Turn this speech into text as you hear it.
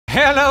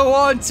Hello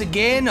once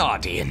again,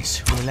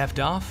 audience. When we left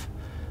off,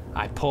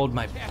 I pulled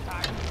my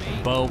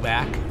bow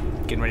back,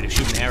 getting ready to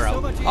shoot an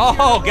arrow.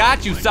 Oh,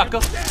 got you,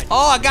 sucker.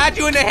 Oh, I got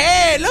you in the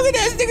head. Look at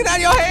that sticking out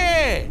of your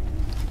head.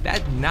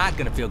 That's not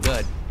gonna feel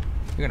good.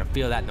 You're gonna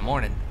feel that in the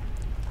morning,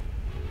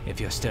 if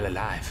you're still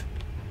alive.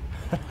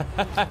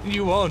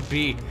 You won't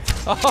be.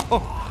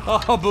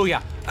 Oh,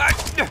 booyah.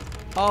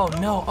 Oh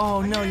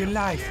no, your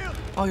life.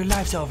 Oh, your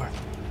life's over.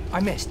 I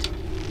missed.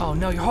 Oh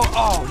no, your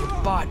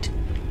butt.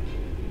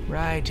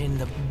 Right in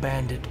the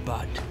bandit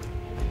butt.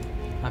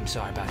 I'm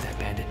sorry about that,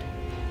 bandit.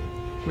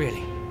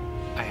 Really,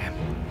 I am.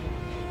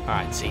 All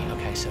right, see,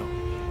 okay, so.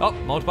 Oh,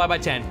 multiply by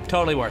 10,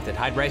 totally worth it.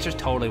 Hide bracers,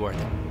 totally worth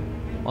it.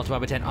 Multiply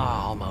by 10, oh,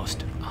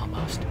 almost.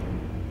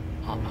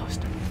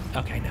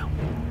 Okay, now.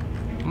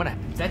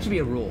 That should be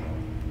a rule.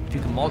 If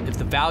you can if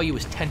the value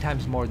is 10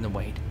 times more than the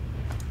weight.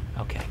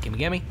 Okay,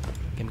 gimme.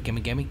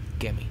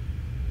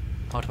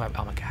 Multiply,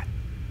 oh my God.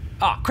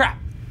 Oh, crap.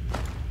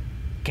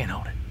 Can't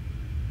hold it.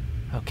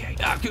 Okay,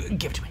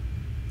 give it to me.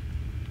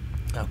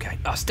 Okay,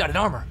 studded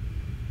armor.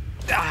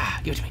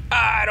 Give it to me.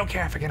 I don't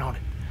care if I can hold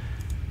it.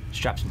 Let's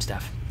drop some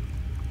stuff.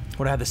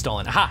 What do I have this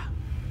stolen? Aha!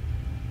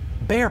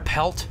 Bear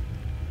pelt.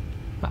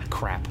 Ah,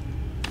 crap.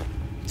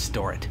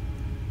 Store it.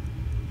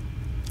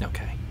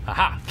 Okay.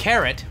 Aha!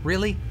 Carrot.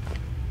 Really?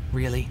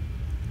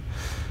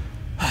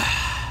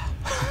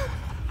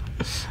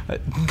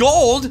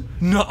 Gold?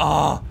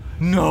 No.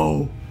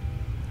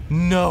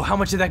 How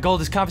much of that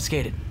gold is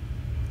confiscated?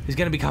 It's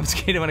gonna be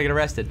confiscated when I get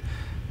arrested.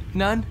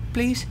 None,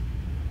 please?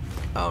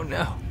 Oh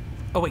no.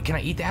 Oh wait, can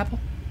I eat the apple?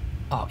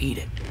 Oh, eat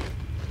it.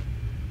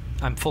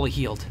 I'm fully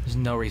healed. There's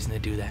no reason to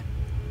do that.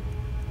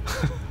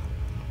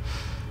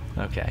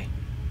 Okay.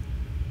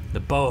 The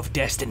bow of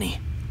destiny.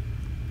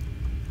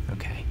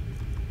 Okay.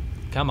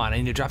 Come on, I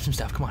need to drop some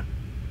stuff, come on.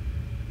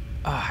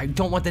 I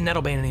don't want the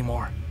nettlebane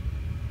anymore.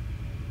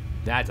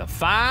 That's a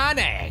fine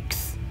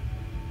axe.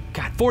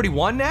 God,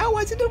 41 now?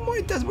 Why is it doing more?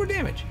 It does more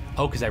damage.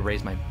 Oh, because I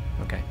raised my,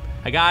 okay.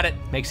 I got it,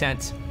 makes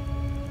sense.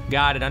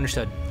 Got it,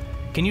 understood.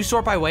 Can you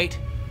sort by weight?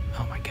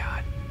 Oh my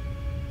God.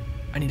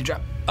 I need to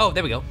drop, oh,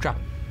 there we go, drop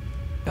it.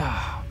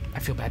 Oh, I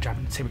feel bad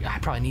dropping it. I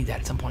probably need that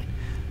at some point.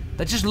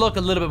 Let's just look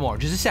a little bit more.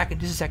 Just a second.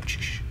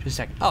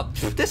 Oh,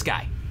 this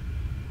guy.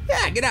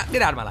 Yeah, get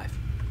out of my life.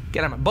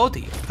 Get out of my, both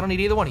of you. I don't need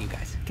either one of you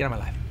guys. Get out of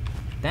my life.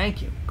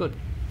 Thank you, good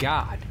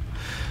God.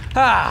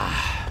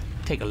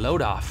 Take a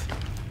load off.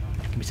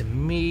 Give me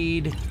some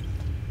mead.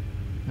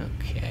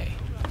 Okay.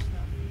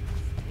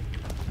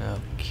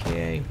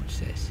 Okay, what's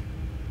this?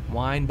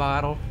 Wine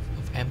bottle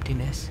of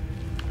emptiness.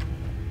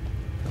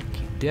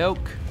 Okie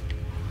doke.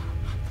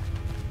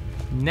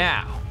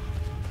 Now.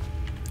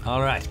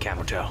 All right,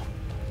 Camel Toe.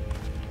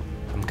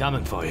 I'm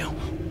coming for you.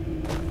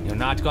 You're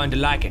not going to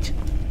like it.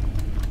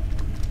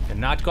 You're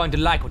not going to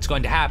like what's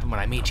going to happen when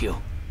I meet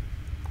you.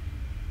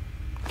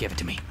 Give it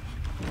to me.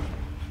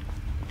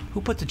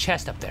 Who put the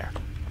chest up there?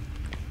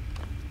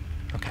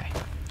 Okay.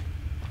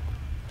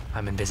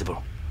 I'm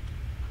invisible.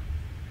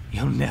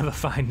 You'll never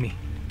find me.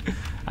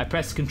 I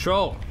press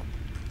control.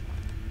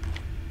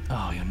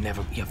 Oh, you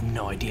have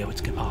no idea what's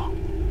going, oh.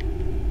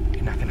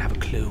 You're not gonna have a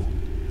clue.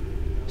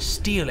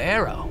 Steel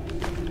arrow.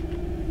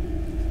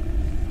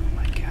 Oh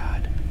my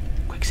God.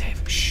 Quick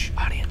save. Shh,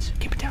 audience,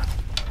 keep it down.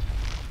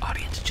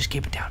 Audience, just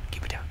keep it down,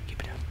 keep it down.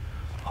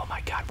 Oh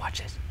my God,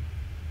 watch this.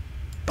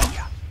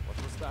 Booyah.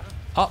 What was that?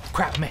 Oh,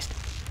 crap, I missed.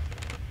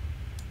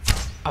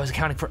 I was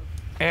accounting for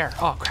air.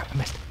 Oh, crap, I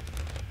missed.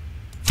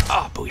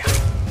 Oh,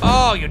 booyah.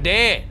 Oh, you're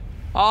dead.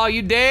 Oh,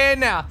 you dead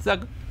now,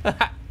 sucker.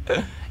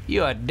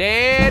 You are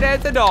dead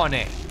as a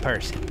doornail,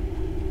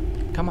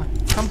 person. Come on,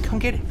 come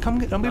get it. Come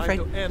get it. Don't be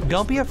afraid.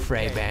 Don't be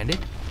afraid, bandit.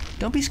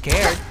 Don't be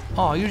scared.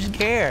 Oh, you're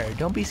scared.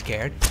 Don't be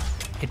scared.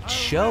 It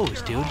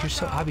shows, dude. You're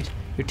so obvious.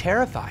 You're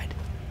terrified.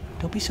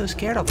 Don't be so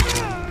scared all the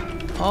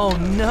time. Oh,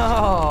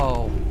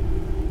 no.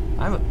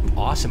 I'm an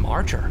awesome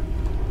archer.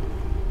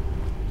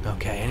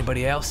 Okay,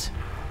 anybody else?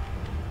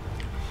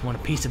 Want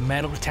a piece of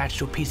metal attached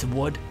to a piece of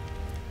wood?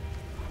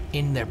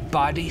 In their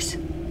bodies?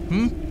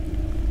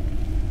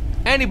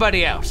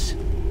 Anybody else?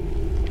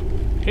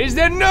 Is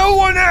there no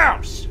one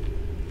else?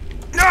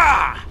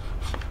 Ah!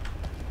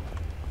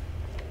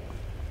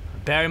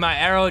 Bury my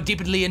arrow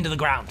deeply into the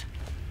ground.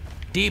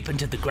 Deep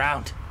into the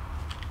ground.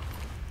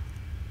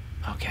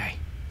 Okay.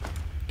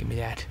 Give me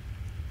that.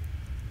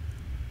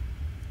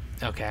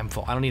 Okay, I'm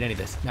full. I don't need any of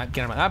this. Not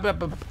get on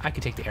my, I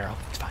can take the arrow.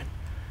 It's fine.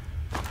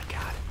 Oh my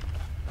God.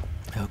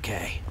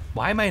 Okay.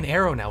 Why am I an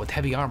arrow now with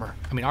heavy armor?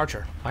 I mean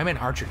archer. Why am I an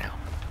archer now?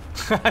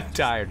 I'm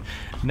tired.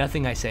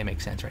 Nothing I say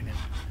makes sense right now.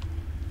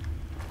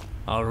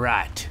 All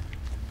right.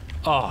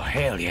 Oh,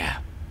 hell yeah.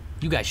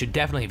 You guys should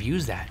definitely have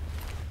used that.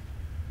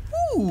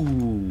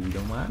 Ooh,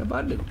 don't mind if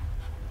I do.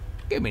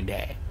 Give me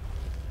that.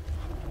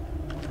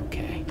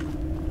 Okay.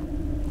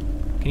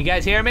 Can you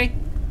guys hear me?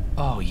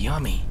 Oh,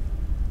 yummy.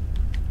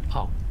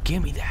 Oh,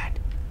 give me that.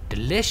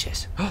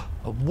 Delicious. A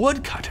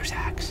woodcutter's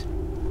axe.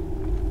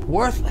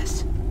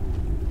 Worthless.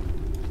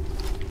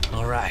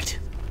 All right.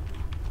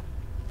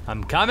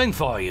 I'm coming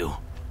for you.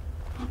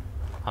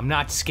 I'm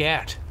not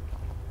scared.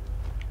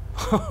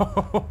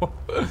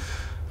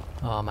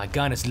 Oh, my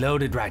gun is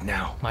loaded right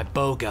now. My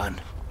bow gun.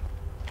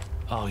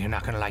 Oh, you're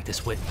not gonna like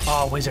this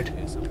oh, wizard.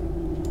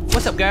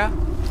 What's up, girl?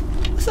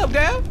 What's up,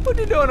 girl? What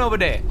you doing over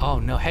there? Oh,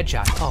 no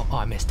headshot. Oh,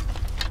 I missed.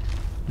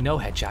 No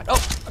headshot.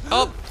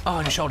 Oh,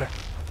 in the shoulder.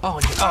 Oh,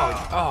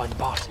 in the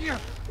boss.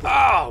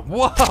 Oh,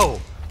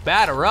 whoa.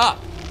 Batter up.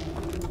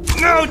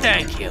 No,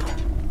 thank you.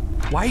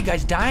 Why are you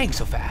guys dying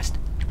so fast?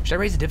 Should I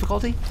raise the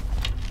difficulty?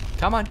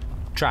 Come on,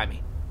 try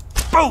me.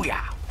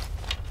 Booyah!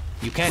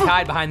 You can't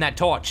hide behind that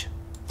torch.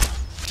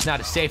 It's not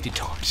a safety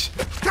torch.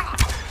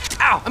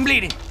 Ow, I'm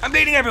bleeding. I'm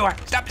bleeding everywhere.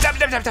 Stop. Stop,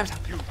 it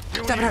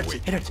hurts.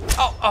 It hurts.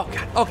 Oh,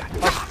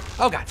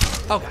 God.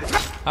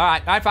 All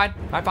right,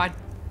 fine.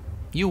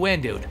 You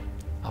win, dude.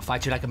 I'll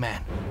fight you like a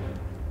man.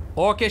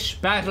 Orcish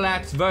battle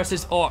axe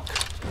versus orc.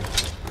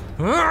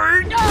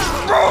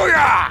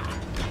 Booyah!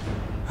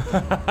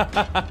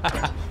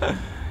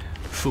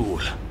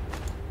 Fool.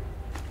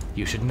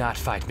 You should not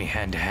fight me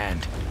hand to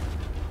hand.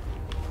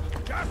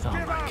 Oh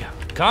my God.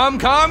 Come,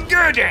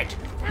 get it!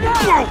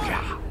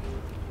 Booyah!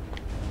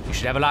 You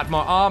should have a lot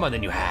more armor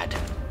than you had.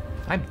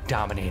 I'm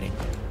dominating.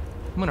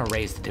 I'm gonna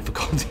raise the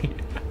difficulty.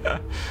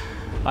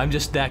 I'm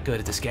just that good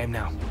at this game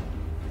now.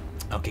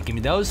 Okay, give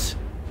me those.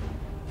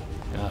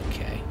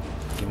 Okay,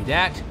 give me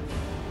that.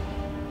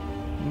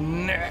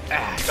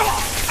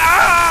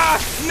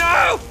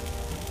 No!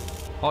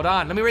 Hold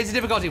on, let me raise the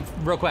difficulty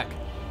real quick.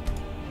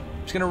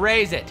 I'm just gonna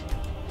raise it.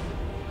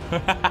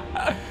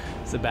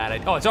 It's a bad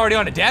idea. Oh, it's already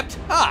on adept?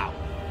 Oh,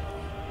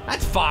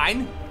 that's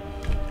fine.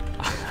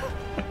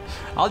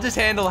 I'll just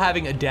handle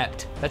having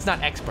adept. That's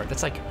not expert,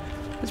 that's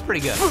pretty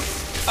good.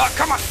 Oh,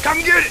 come on, come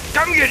get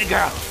it,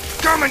 girl.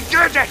 Come and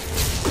get it.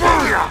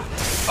 Booyah!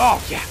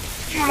 Oh, yeah,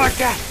 you like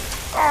that?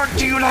 Oh,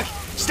 do you like,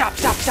 stop.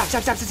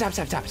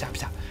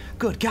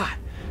 Good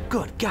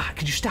God,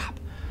 could you stop?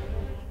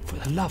 For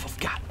the love of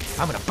God,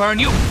 I'm gonna burn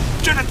you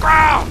to the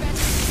ground.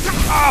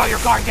 Oh, you're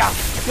going down.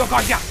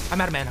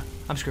 I'm out of mana.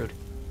 I'm screwed.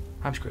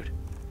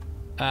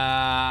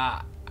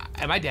 Am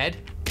I dead?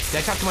 Did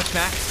I talk too much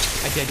smack?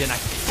 I did, didn't I?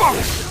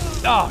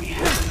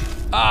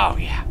 Oh,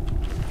 yeah.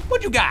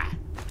 What you got?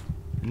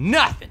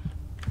 Nothing.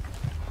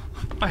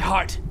 My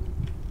heart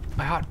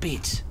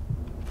beats.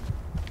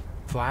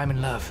 For I am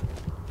in love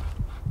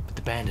with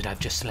the bandit I've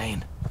just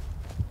slain.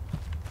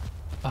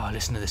 Oh,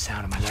 listen to the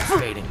sound of my love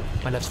fading.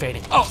 My love's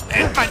fading. Oh,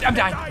 I'm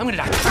dying. I'm gonna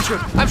die.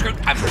 I'm screwed.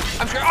 Oh,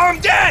 I'm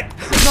dead!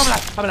 No,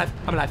 I'm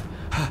alive.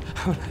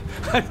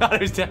 I thought I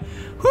was dead.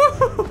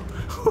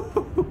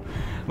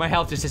 My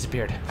health just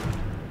disappeared.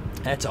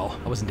 That's all.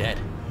 I wasn't dead.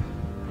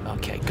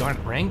 Okay,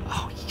 garnet ring.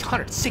 Oh,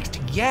 160,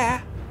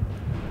 yeah.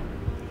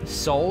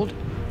 Sold.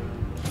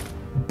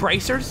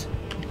 Bracers.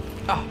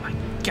 Oh my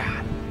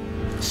God.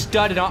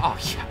 Studded on. Oh,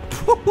 yeah.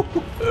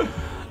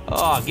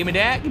 Oh, give me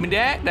that.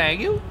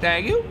 Thank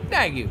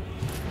you.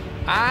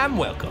 I'm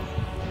welcome.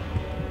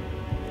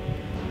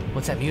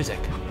 What's that music?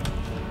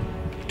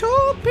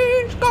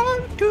 Toby's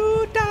going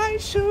to die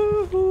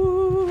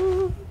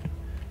soon.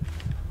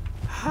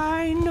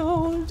 I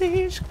know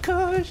this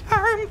 'cause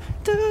I'm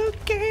the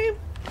game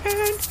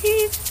and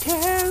he's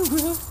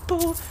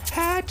terrible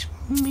at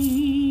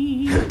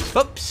me.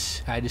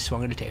 Oops, I just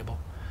swung at a table.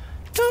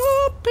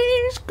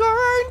 Toby's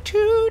going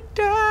to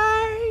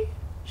die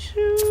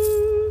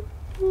soon.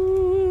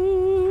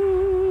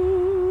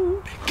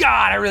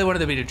 God, I really wanted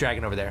there to be a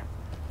dragon over there.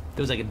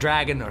 There was like a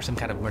dragon or some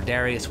kind of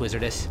murderious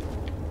wizardess.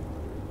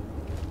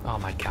 Oh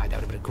my God, that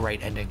would have been a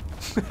great ending.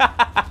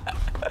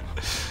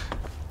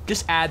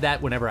 Just add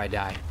that whenever I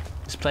die.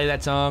 Just play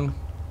that song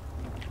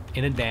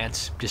in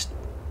advance. Just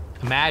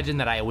imagine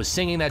that I was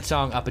singing that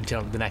song up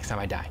until the next time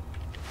I die.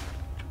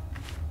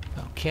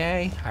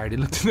 Okay, I already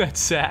looked in that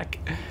sack.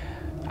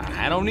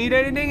 I don't need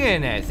anything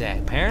in that sack,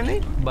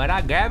 apparently, but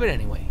I grab it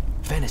anyway.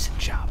 Venison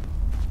chop.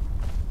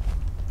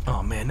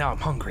 Oh man, now I'm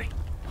hungry.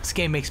 This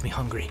game makes me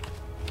hungry.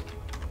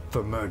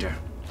 For murder.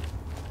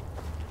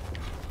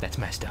 That's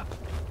messed up.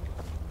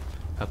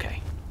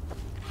 Okay.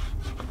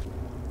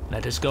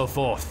 Let us go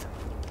forth.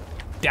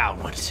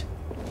 Downwards.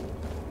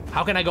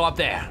 How can I go up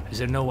there? Is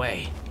there no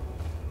way?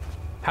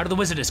 How do the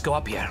wizardess go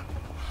up here?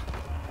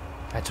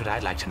 That's what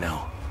I'd like to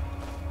know.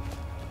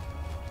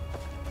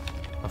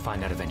 I'll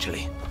find out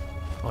eventually.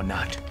 Or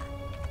not.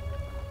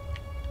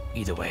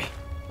 Either way.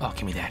 Oh,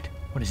 give me that.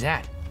 What is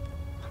that?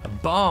 A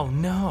bone?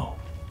 No.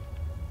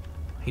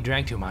 He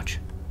drank too much.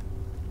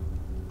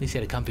 At least he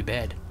had a comfy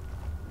bed.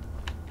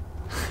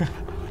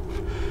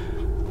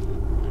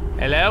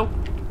 Hello?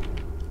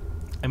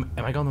 Am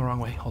I going the wrong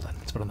way? Hold on,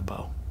 let's put on the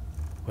bow.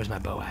 Where's my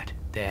bow at?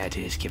 There it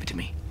is, give it to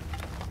me.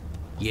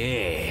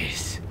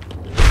 Yes.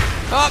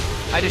 Oh,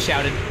 I just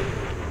shouted.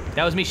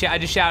 That was me, I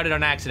just shouted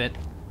on accident.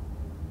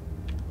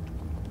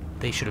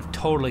 They should have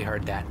totally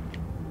heard that.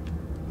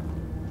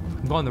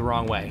 I'm going the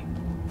wrong way.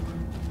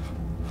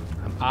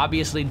 I'm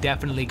obviously,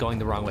 definitely going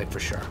the wrong way for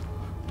sure.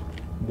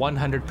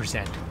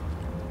 100%.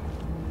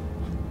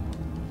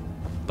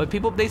 But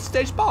people, they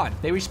spawn,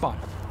 they respawn.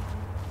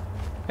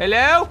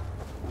 Hello?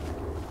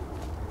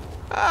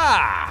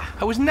 Ah,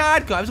 I was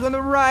not going, I was going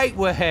the right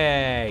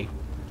way.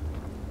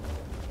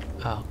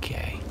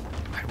 Okay.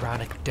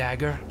 Ironic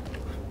dagger.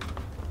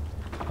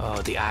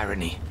 Oh, the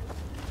irony.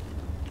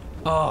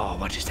 Oh,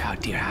 what just how,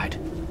 dear, hide.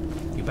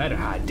 You better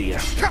hide, dear.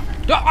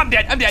 Oh, I'm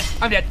dead, I'm dead,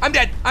 I'm dead, I'm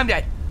dead, I'm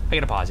dead. I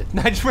gotta pause it.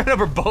 I just ran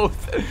over both.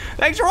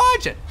 Thanks for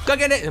watching.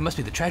 Click on it. It must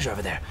be the treasure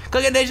over there.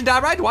 Click on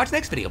Nation.right to watch the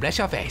next video. Bless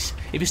your face.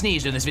 If you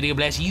sneeze during this video,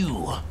 bless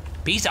you.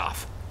 Peace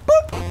off.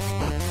 Boop.